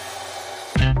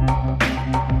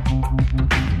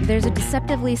There's a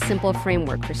deceptively simple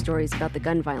framework for stories about the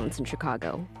gun violence in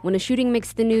Chicago. When a shooting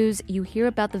makes the news, you hear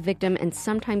about the victim and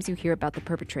sometimes you hear about the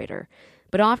perpetrator.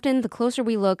 But often, the closer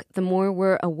we look, the more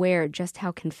we're aware just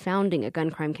how confounding a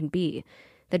gun crime can be.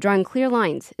 That drawing clear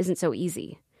lines isn't so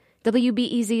easy.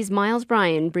 WBEZ's Miles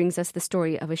Bryan brings us the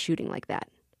story of a shooting like that.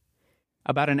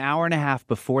 About an hour and a half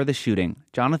before the shooting,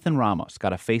 Jonathan Ramos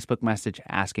got a Facebook message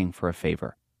asking for a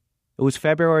favor. It was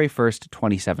February 1st,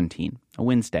 2017, a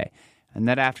Wednesday, and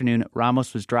that afternoon,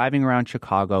 Ramos was driving around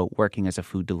Chicago working as a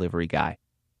food delivery guy.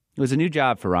 It was a new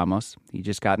job for Ramos. He'd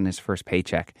just gotten his first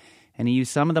paycheck, and he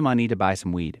used some of the money to buy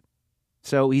some weed.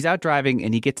 So he's out driving,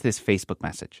 and he gets this Facebook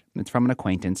message. It's from an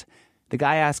acquaintance. The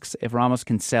guy asks if Ramos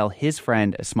can sell his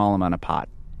friend a small amount of pot.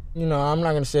 I'm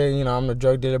not going to say, I'm a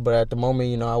drug dealer, but at the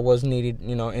moment, I was needed,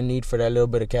 in need for that little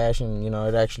bit of cash, and,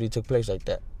 it actually took place like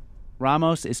that.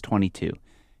 Ramos is 22.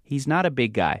 He's not a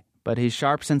big guy, but his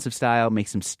sharp sense of style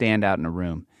makes him stand out in a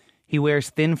room. He wears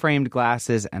thin-framed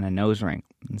glasses and a nose ring.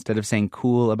 Instead of saying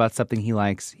cool about something he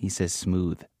likes, he says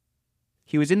smooth.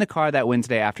 He was in the car that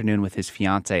Wednesday afternoon with his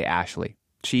fiancée, Ashley.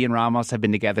 She and Ramos have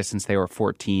been together since they were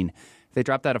 14. They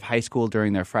dropped out of high school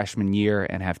during their freshman year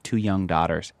and have 2 young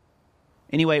daughters.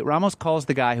 Anyway, Ramos calls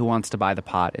the guy who wants to buy the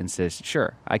pot and says,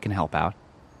 sure, I can help out.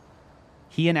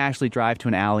 He and Ashley drive to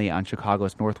an alley on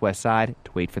Chicago's northwest side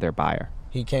to wait for their buyer.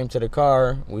 He came to the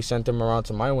car, we sent him around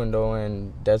to my window,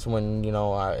 and that's when,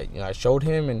 I showed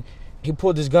him, and he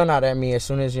pulled his gun out at me as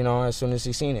soon as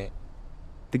he seen it.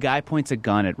 The guy points a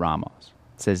gun at Ramos,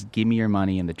 says, give me your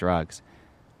money and the drugs.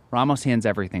 Ramos hands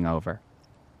everything over.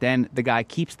 Then the guy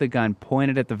keeps the gun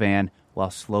pointed at the van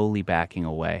while slowly backing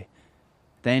away.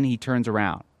 Then he turns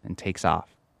around and takes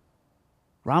off.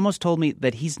 Ramos told me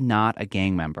that he's not a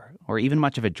gang member or even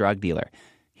much of a drug dealer.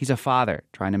 He's a father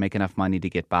trying to make enough money to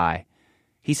get by.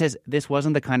 He says this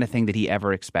wasn't the kind of thing that he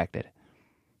ever expected.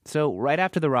 So right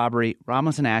after the robbery,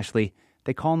 Ramos and Ashley,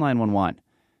 they call 911.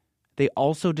 They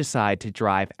also decide to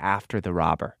drive after the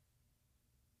robber.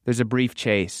 There's a brief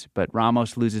chase, but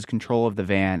Ramos loses control of the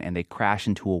van and they crash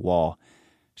into a wall.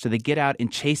 So they get out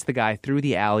and chase the guy through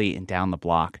the alley and down the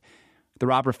block. The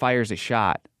robber fires a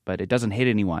shot, but it doesn't hit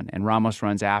anyone, and Ramos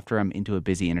runs after him into a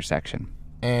busy intersection.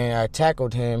 And I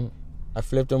tackled him. I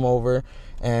flipped him over,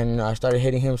 and I started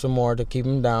hitting him some more to keep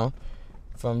him down.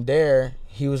 From there,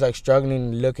 he was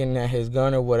struggling, looking at his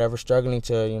gun or whatever, struggling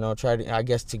to, try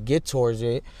to get towards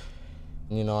it.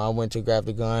 I went to grab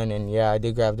the gun, and I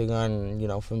did grab the gun.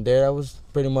 And, from there, that was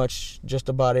pretty much just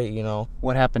about it,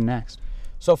 What happened next?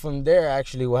 So from there,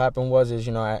 actually, what happened was,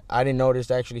 I didn't notice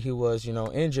actually he was,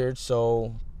 injured.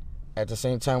 So at the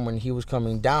same time when he was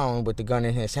coming down with the gun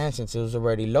in his hand, since it was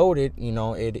already loaded,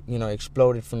 it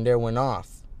exploded from there, went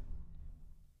off.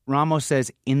 Ramos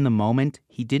says in the moment,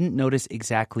 he didn't notice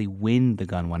exactly when the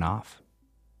gun went off.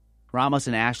 Ramos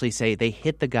and Ashley say they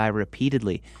hit the guy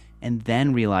repeatedly and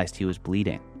then realized he was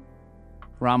bleeding.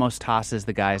 Ramos tosses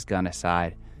the guy's gun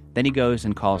aside. Then he goes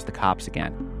and calls the cops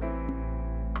again.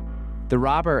 The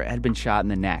robber had been shot in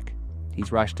the neck.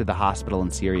 He's rushed to the hospital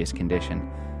in serious condition.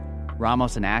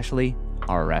 Ramos and Ashley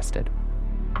are arrested.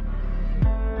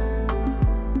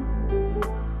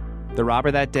 The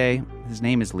robber that day, his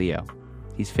name is Leo.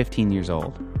 He's 15 years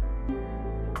old.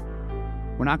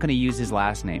 We're not going to use his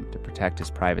last name to protect his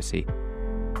privacy.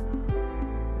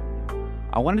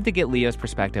 I wanted to get Leo's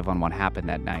perspective on what happened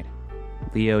that night.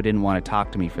 Leo didn't want to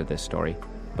talk to me for this story,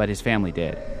 but his family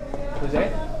did. Jose?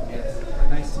 Yes.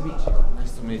 Nice to meet you.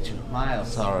 Nice to meet you.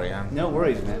 Miles. Sorry, No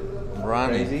worries, man.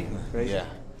 Ronnie. Crazy? Yeah.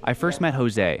 I first met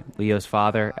Jose, Leo's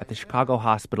father, at the Chicago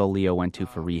hospital Leo went to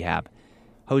for rehab.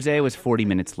 Jose was 40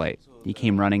 minutes late. He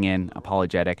came running in,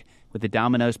 apologetic, with a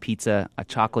Domino's pizza, a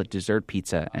chocolate dessert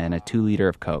pizza, and a 2-liter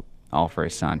of Coke, all for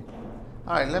his son.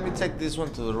 All right, let me take this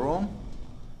one to the room.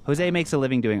 Jose makes a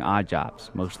living doing odd jobs,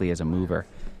 mostly as a mover.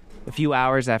 A few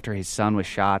hours after his son was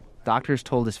shot, doctors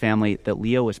told his family that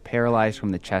Leo was paralyzed from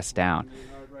the chest down,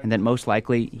 and that most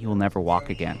likely he will never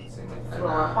walk again.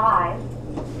 Floor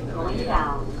 5, going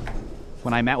down.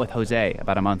 When I met with Jose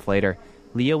about a month later,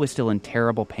 Leo was still in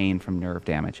terrible pain from nerve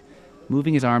damage.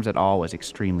 Moving his arms at all was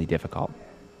extremely difficult.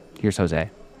 Here's Jose.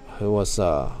 He was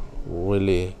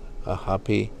really a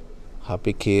happy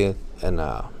kid, and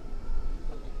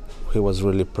he was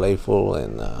really playful,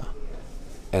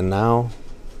 and now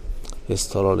he's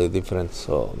totally different.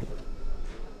 So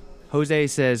Jose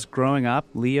says growing up,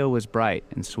 Leo was bright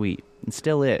and sweet, and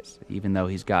still is, even though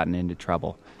he's gotten into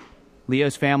trouble.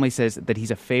 Leo's family says that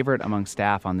he's a favorite among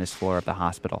staff on this floor of the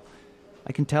hospital.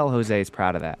 I can tell Jose is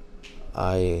proud of that.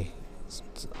 I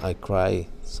cry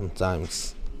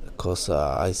sometimes because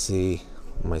I see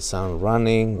my son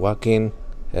running, walking,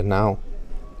 and now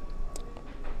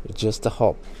Just a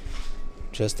hope.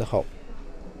 Just a hope.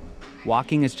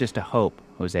 Walking is just a hope,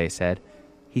 Jose said.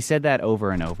 He said that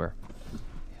over and over.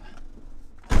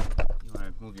 You want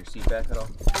to move your seat back at all?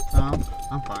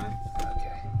 I'm fine.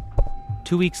 Okay.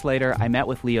 2 weeks later, I met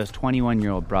with Leo's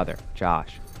 21-year-old brother,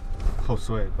 Josh.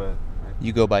 Josue, but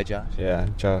You go by Josh? yeah,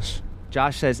 Josh.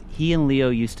 Josh says he and Leo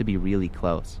used to be really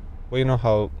close. Well, you know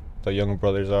how the younger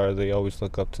brothers are. They always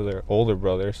look up to their older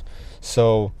brothers.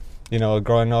 So,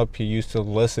 growing up, he used to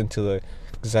listen to the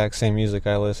exact same music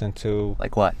I listened to.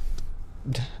 Like what?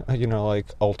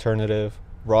 Like alternative,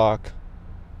 rock.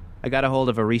 I got a hold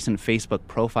of a recent Facebook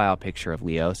profile picture of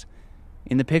Leo's.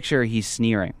 In the picture, he's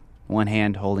sneering, one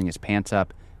hand holding his pants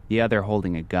up, the other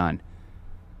holding a gun.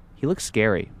 He looks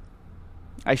scary.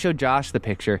 I showed Josh the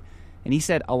picture, and he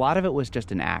said a lot of it was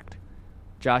just an act.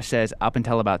 Josh says up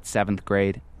until about 7th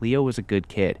grade, Leo was a good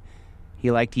kid.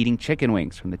 He liked eating chicken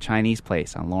wings from the Chinese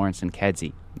place on Lawrence and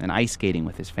Kedzie and ice skating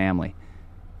with his family.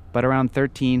 But around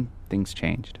 13, things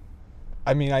changed.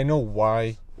 I mean, I know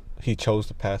why he chose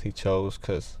the path he chose,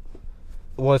 it's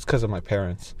because of my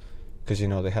parents. Because,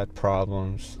 they had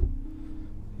problems.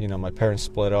 My parents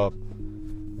split up.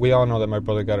 We all know that my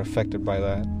brother got affected by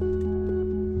that.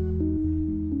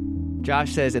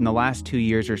 Josh says in the last 2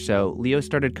 years or so, Leo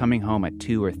started coming home at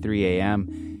 2 or 3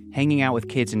 a.m., hanging out with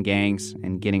kids and gangs,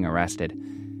 and getting arrested.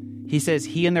 He says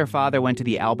he and their father went to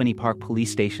the Albany Park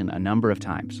police station a number of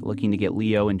times, looking to get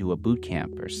Leo into a boot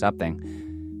camp or something.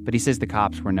 But he says the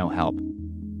cops were no help.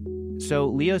 So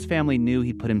Leo's family knew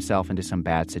he'd put himself into some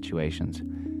bad situations.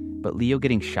 But Leo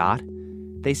getting shot?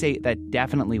 They say that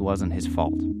definitely wasn't his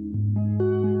fault.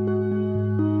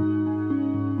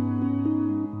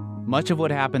 Much of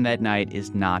what happened that night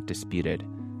is not disputed.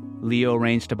 Leo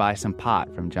arranged to buy some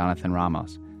pot from Jonathan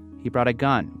Ramos. He brought a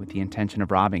gun with the intention of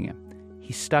robbing him.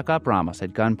 He stuck up Ramos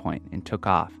at gunpoint and took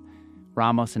off.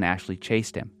 Ramos and Ashley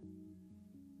chased him.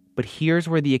 But here's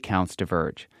where the accounts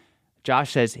diverge.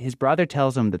 Josh says his brother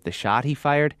tells him that the shot he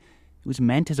fired was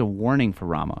meant as a warning for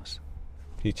Ramos.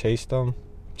 He chased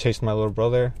my little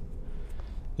brother,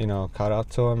 caught out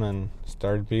to him and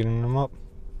started beating him up.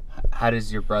 How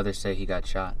does your brother say he got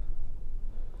shot?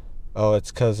 Oh,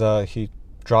 it's because he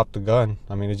dropped the gun.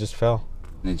 It just fell.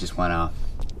 And it just went off?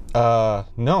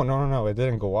 No. It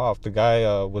didn't go off. The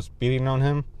guy was beating on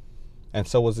him, and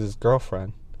so was his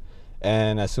girlfriend.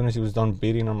 And as soon as he was done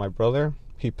beating on my brother,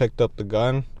 he picked up the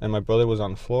gun, and my brother was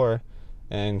on the floor,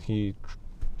 and he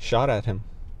shot at him.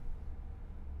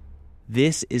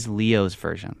 This is Leo's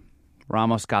version.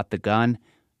 Ramos got the gun,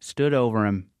 stood over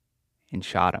him, and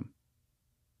shot him.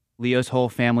 Leo's whole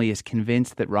family is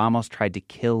convinced that Ramos tried to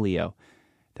kill Leo,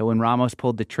 that when Ramos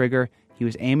pulled the trigger, he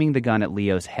was aiming the gun at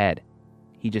Leo's head.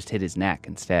 He just hit his neck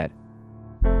instead.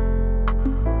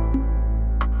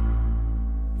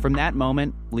 From that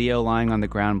moment, Leo lying on the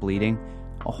ground bleeding,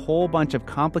 a whole bunch of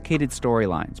complicated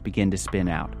storylines begin to spin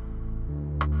out.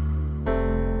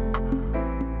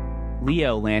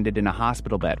 Leo landed in a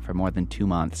hospital bed for more than 2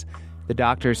 months. The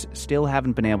doctors still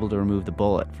haven't been able to remove the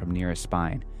bullet from near his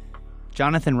spine.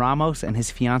 Jonathan Ramos and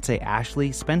his fiancée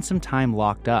Ashley spent some time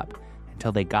locked up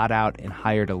until they got out and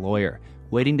hired a lawyer,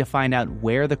 waiting to find out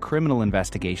where the criminal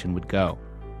investigation would go.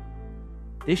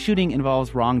 This shooting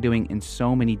involves wrongdoing in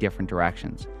so many different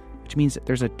directions, which means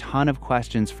there's a ton of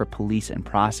questions for police and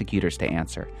prosecutors to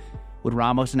answer. Would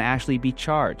Ramos and Ashley be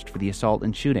charged for the assault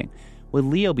and shooting? Would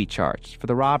Leo be charged for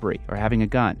the robbery or having a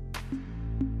gun?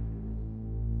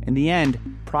 In the end,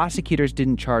 prosecutors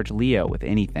didn't charge Leo with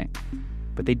anything,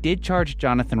 but they did charge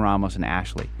Jonathan Ramos and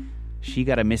Ashley. She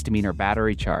got a misdemeanor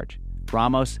battery charge.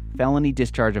 Ramos, felony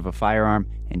discharge of a firearm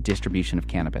and distribution of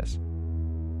cannabis.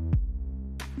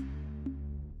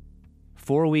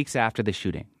 4 weeks after the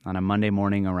shooting, on a Monday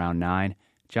morning around 9,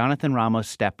 Jonathan Ramos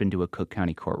stepped into a Cook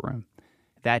County courtroom.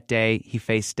 That day, he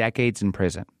faced decades in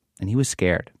prison, and he was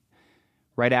scared.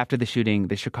 Right after the shooting,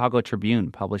 the Chicago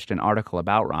Tribune published an article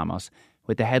about Ramos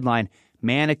with the headline,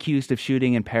 "Man accused of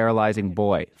shooting and paralyzing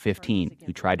boy, 15,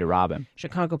 who tried to rob him."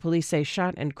 Chicago police say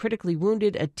shot and critically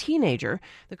wounded a teenager.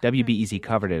 WBEZ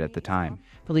covered it at the time.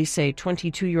 Police say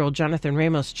 22-year-old Jonathan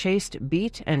Ramos chased,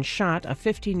 beat, and shot a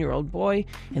 15-year-old boy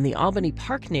in the Albany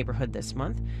Park neighborhood this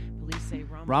month. Police say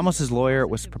Ramos's lawyer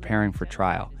was preparing for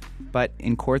trial, but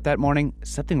in court that morning,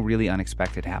 something really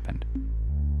unexpected happened.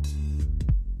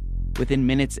 Within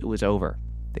minutes, it was over.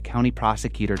 The county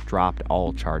prosecutor dropped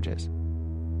all charges.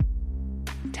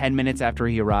 10 minutes after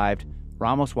he arrived,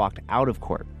 Ramos walked out of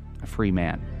court, a free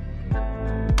man.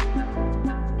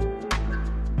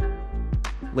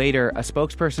 Later, a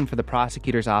spokesperson for the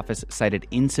prosecutor's office cited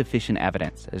insufficient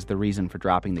evidence as the reason for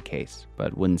dropping the case,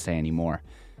 but wouldn't say any more.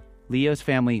 Leo's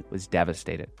family was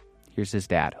devastated. Here's his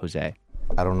dad, Jose.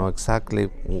 I don't know exactly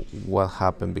what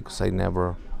happened because I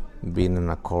never been in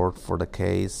a court for the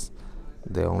case.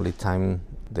 The only time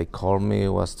they called me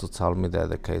was to tell me that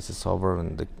the case is over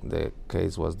and the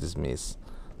case was dismissed.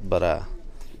 But I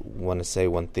want to say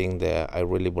one thing, that I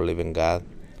really believe in God,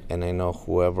 and I know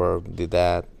whoever did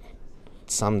that,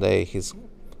 someday he's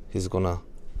gonna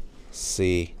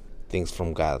see things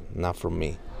from God, not from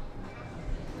me.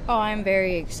 Oh, I'm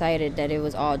very excited that it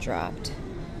was all dropped.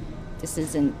 This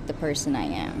isn't the person I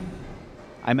am.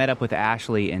 I met up with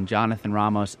Ashley and Jonathan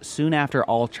Ramos soon after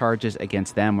all charges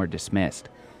against them were dismissed.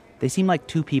 They seem like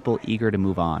two people eager to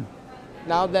move on.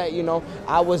 Now that,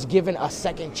 I was given a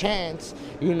second chance,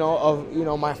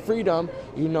 of, my freedom,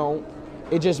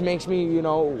 it just makes me,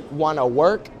 want to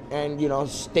work and,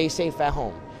 stay safe at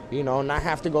home, not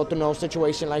have to go through no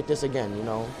situation like this again,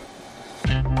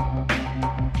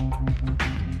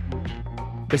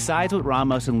 Besides what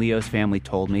Ramos and Leo's family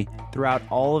told me, throughout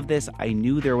all of this, I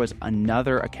knew there was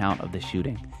another account of the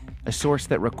shooting, a source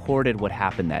that recorded what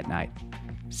happened that night.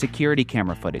 Security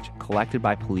camera footage collected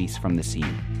by police from the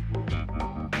scene.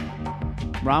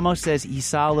 Ramos says he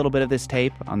saw a little bit of this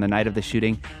tape on the night of the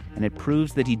shooting, and it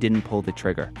proves that he didn't pull the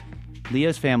trigger.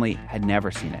 Leo's family had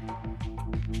never seen it.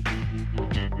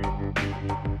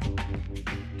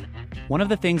 One of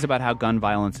the things about how gun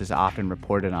violence is often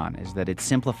reported on is that it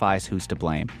simplifies who's to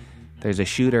blame. There's a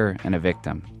shooter and a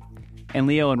victim. In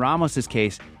Leo and Ramos's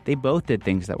case, they both did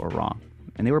things that were wrong,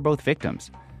 and they were both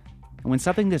victims. And when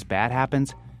something this bad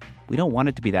happens, we don't want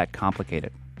it to be that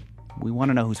complicated. We want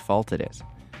to know whose fault it is.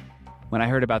 When I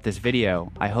heard about this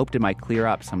video, I hoped it might clear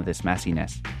up some of this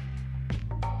messiness.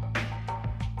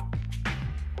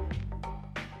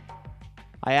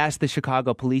 I asked the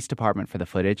Chicago Police Department for the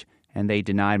footage, and they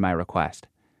denied my request.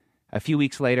 A few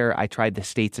weeks later, I tried the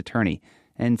state's attorney,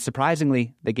 and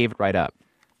surprisingly, they gave it right up.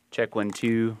 Check 1,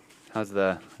 2. How's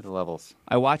the levels?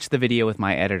 I watched the video with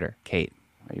my editor, Kate.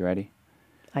 Are you ready?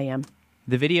 I am.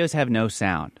 The videos have no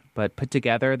sound, but put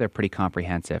together, they're pretty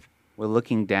comprehensive. We're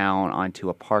looking down onto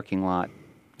a parking lot.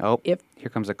 Oh, here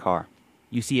comes a car.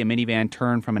 You see a minivan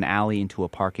turn from an alley into a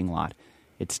parking lot.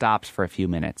 It stops for a few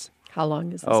minutes. How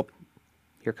long is this? Oh,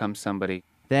 here comes somebody.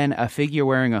 Then a figure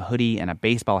wearing a hoodie and a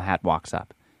baseball hat walks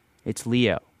up. It's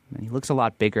Leo, and he looks a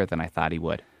lot bigger than I thought he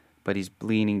would. But he's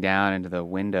leaning down into the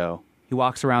window. He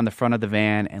walks around the front of the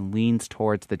van and leans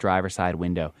towards the driver's side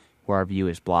window, where our view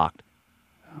is blocked.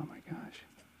 Oh my gosh.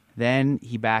 Then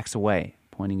he backs away,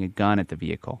 pointing a gun at the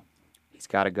vehicle. He's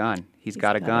got a gun. He's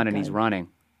got a gun and he's running.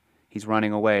 He's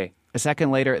running away. A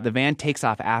second later, the van takes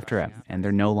off after him, and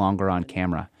they're no longer on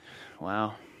camera.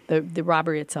 Wow. The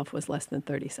robbery itself was less than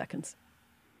 30 seconds.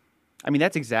 I mean,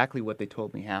 that's exactly what they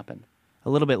told me happened. A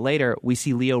little bit later, we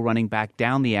see Leo running back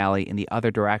down the alley in the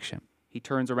other direction. He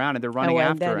turns around and they're running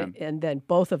after him. And then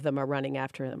both of them are running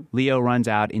after him. Leo runs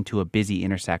out into a busy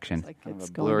intersection. It's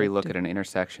a blurry look at an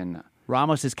intersection.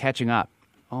 Ramos is catching up.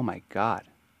 Oh my God.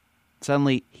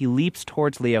 Suddenly, he leaps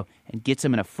towards Leo and gets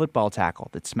him in a football tackle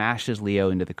that smashes Leo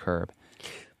into the curb.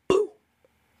 Boom!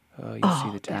 Oh, you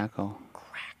see the tackle.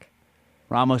 Crack.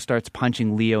 Ramos starts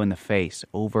punching Leo in the face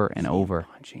over and over.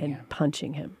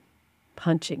 Punching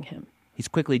him. He's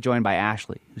quickly joined by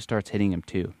Ashley, who starts hitting him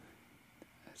too.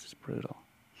 This is brutal.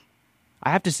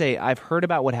 I have to say, I've heard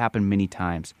about what happened many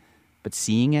times, but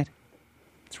seeing it,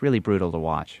 it's really brutal to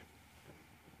watch.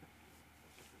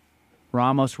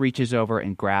 Ramos reaches over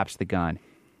and grabs the gun.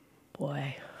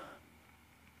 Boy.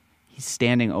 He's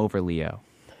standing over Leo.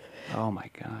 Oh my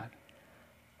God.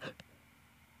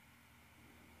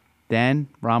 Then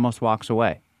Ramos walks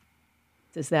away.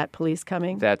 Is that police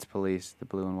coming? That's police, the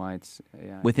blue and whites.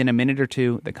 Yeah. Within a minute or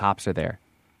two, the cops are there.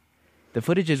 The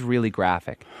footage is really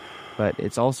graphic, but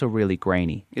it's also really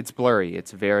grainy. It's blurry.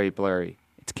 It's very blurry.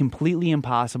 It's completely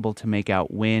impossible to make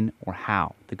out when or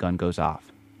how the gun goes off.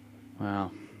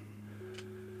 Wow.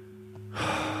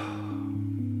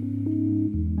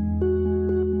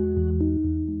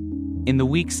 In the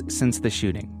weeks since the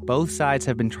shooting, both sides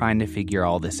have been trying to figure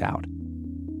all this out.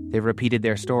 They've repeated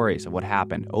their stories of what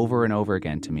happened over and over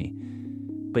again to me,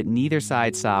 but neither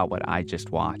side saw what I just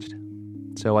watched.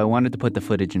 So I wanted to put the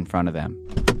footage in front of them.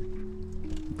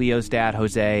 Leo's dad,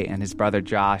 Jose, and his brother,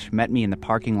 Josh, met me in the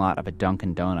parking lot of a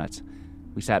Dunkin' Donuts.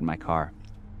 We sat in my car.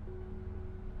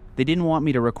 They didn't want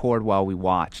me to record while we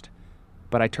watched,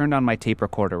 but I turned on my tape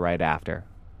recorder right after.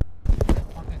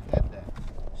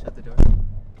 Shut the door.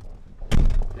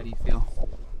 How do you feel?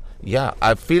 Yeah,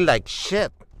 I feel like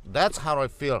shit. That's how I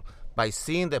feel. By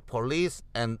seeing the police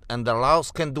and the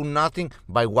laws can do nothing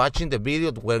by watching the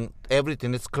video when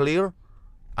everything is clear.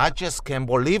 I just can't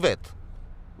believe it.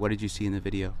 What did you see in the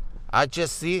video? I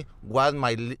just see what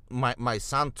my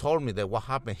son told me that what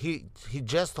happened. He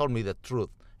just told me the truth,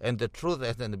 and the truth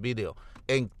is in the video,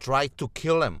 and tried to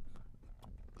kill him.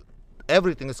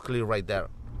 Everything is clear right there.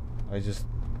 I just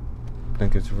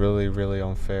think it's really, really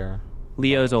unfair.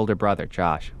 Leo's older brother,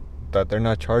 Josh. That they're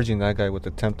not charging that guy with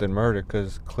attempted murder,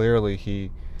 because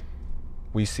clearly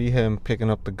we see him picking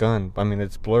up the gun. I mean,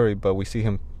 it's blurry, but we see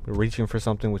him reaching for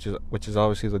something, which is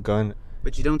obviously the gun.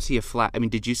 But you don't see a flash. I mean,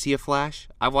 did you see a flash?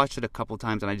 I watched it a couple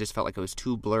times, and I just felt like it was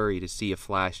too blurry to see a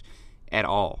flash at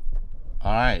all.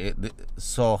 All right.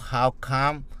 So how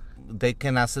come they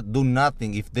cannot do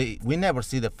nothing if we never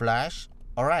see the flash?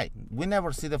 All right, we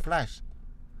never see the flash.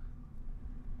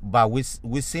 But we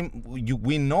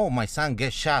know my son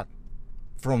gets shot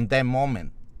from that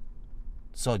moment.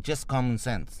 So just common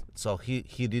sense. So he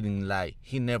didn't lie.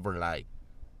 He never lied.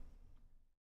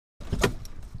 Is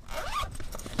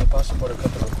it possible to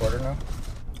cut the recorder now?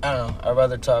 I don't know. I'd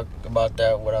rather talk about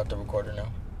that without the recorder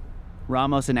now.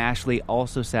 Ramos and Ashley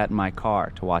also sat in my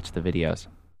car to watch the videos.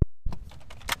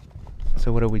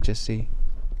 So what did we just see?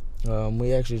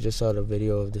 We actually just saw the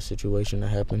video of the situation that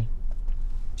happened.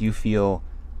 Do you feel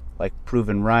like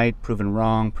proven right, proven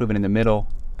wrong, proven in the middle?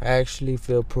 I actually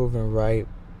feel proven right.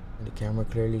 The camera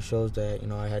clearly shows that,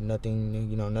 I had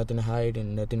nothing, nothing to hide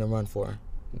and nothing to run for.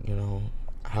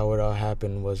 How it all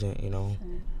happened wasn't,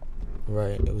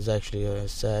 right. It was actually a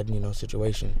sad,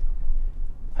 situation.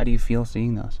 How do you feel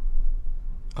seeing those?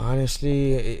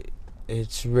 Honestly,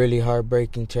 it's really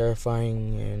heartbreaking,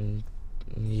 terrifying, and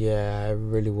yeah, I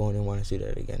really wouldn't want to see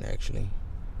that again, actually.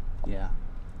 Yeah.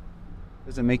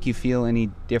 Does it make you feel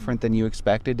any different than you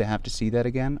expected to have to see that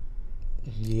again?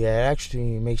 Yeah, it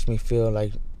actually makes me feel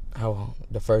like how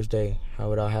the first day,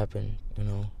 how it all happened,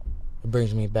 It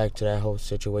brings me back to that whole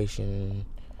situation.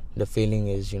 The feeling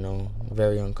is,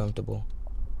 very uncomfortable.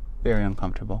 Very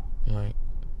uncomfortable. Right.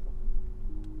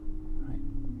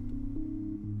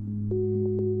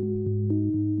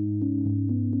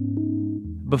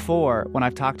 Before, when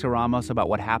I've talked to Ramos about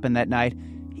what happened that night,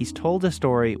 he's told a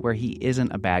story where he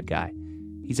isn't a bad guy.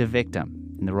 He's a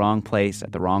victim, in the wrong place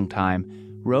at the wrong time,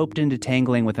 roped into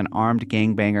tangling with an armed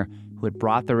gangbanger who had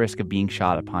brought the risk of being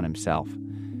shot upon himself.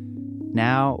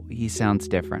 Now, he sounds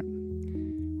different.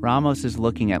 Ramos is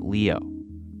looking at Leo,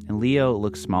 and Leo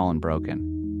looks small and broken.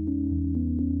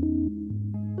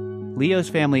 Leo's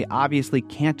family obviously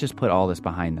can't just put all this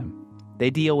behind them. They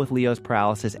deal with Leo's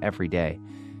paralysis every day.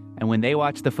 And when they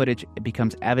watch the footage, it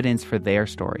becomes evidence for their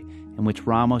story, in which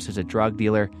Ramos is a drug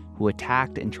dealer who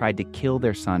attacked and tried to kill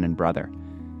their son and brother.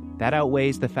 That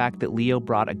outweighs the fact that Leo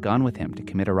brought a gun with him to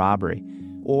commit a robbery,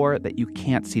 or that you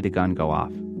can't see the gun go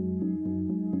off.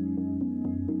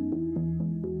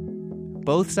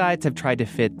 Both sides have tried to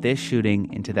fit this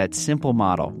shooting into that simple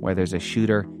model where there's a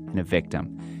shooter and a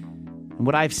victim. And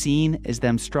what I've seen is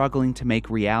them struggling to make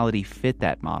reality fit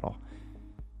that model.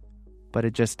 But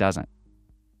it just doesn't.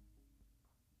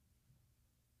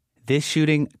 This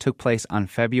shooting took place on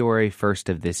February 1st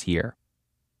of this year.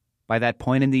 By that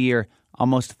point in the year,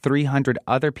 almost 300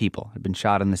 other people had been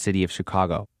shot in the city of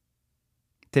Chicago.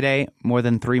 Today, more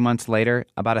than 3 months later,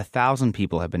 about 1,000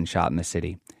 people have been shot in the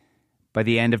city. By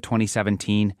the end of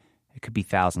 2017, it could be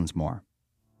thousands more.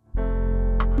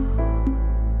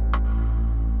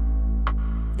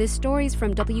 This story's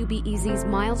from WBEZ's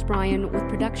Miles Bryan with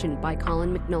production by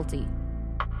Colin McNulty.